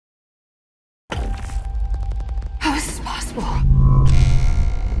possible?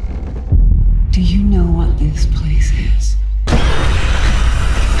 Do you know what this place is?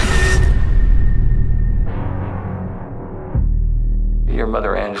 Your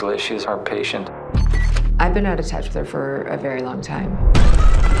mother, Angela, she's our patient. I've been out of touch with her for a very long time.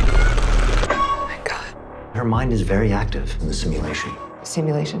 Oh my God. Her mind is very active in the simulation.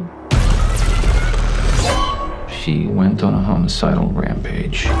 Simulation? She went on a homicidal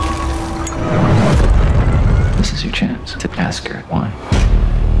rampage. This is your chance to ask her why.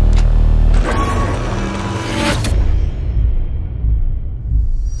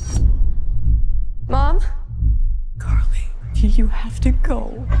 Mom? Carly, you have to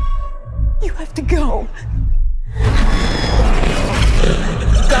go. You have to go.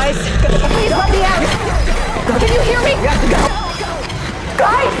 Guys, please let me out! Can you hear me?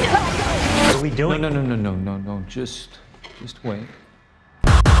 Guys! What are we doing? No. Just wait.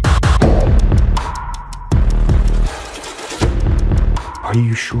 Are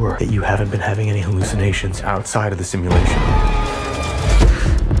you sure that you haven't been having any hallucinations outside of the simulation?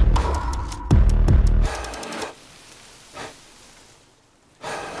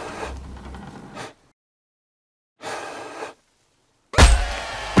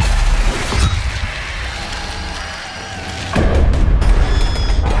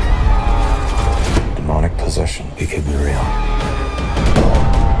 Demonic possession. It could be real.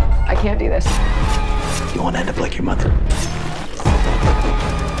 I can't do this. You want to end up like your mother.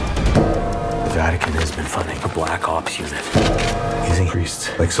 The Vatican has been funding a black ops unit, using priests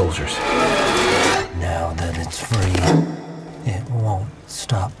like soldiers. Now that it's free, it won't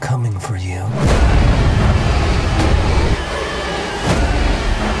stop coming for you.